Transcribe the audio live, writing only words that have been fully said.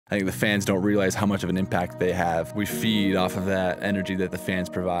I think the fans don't realize how much of an impact they have. We feed off of that energy that the fans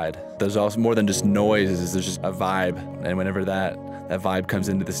provide. There's also more than just noises, there's just a vibe. And whenever that vibe comes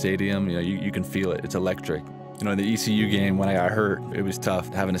into the stadium, you can feel it. It's electric. In the ECU game, when I got hurt, it was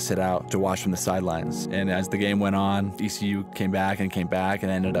tough having to sit out to watch from the sidelines. And as the game went on, ECU came back and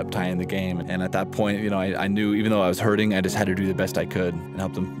ended up tying the game. And at that point, I knew even though I was hurting, I just had to do the best I could and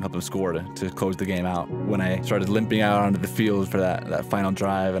help them score to close the game out. When I started limping out onto the field for that final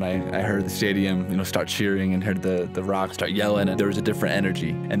drive, and I heard the stadium, start cheering, and heard the Rock start yelling, and there was a different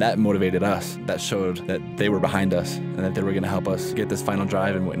energy. And that motivated us. That showed that they were behind us and that they were going to help us get this final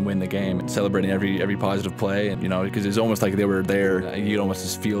drive and win the game. And celebrating every positive play. Because it's almost like they were there. You'd almost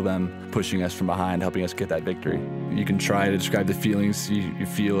just feel them pushing us from behind, helping us get that victory. You can try to describe the feelings you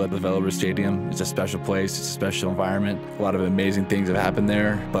feel at the Velvet Stadium. It's a special place, it's a special environment. A lot of amazing things have happened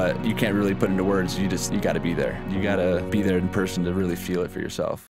there, but you can't really put into words. You got to be there. You got to be there in person to really feel it for yourself.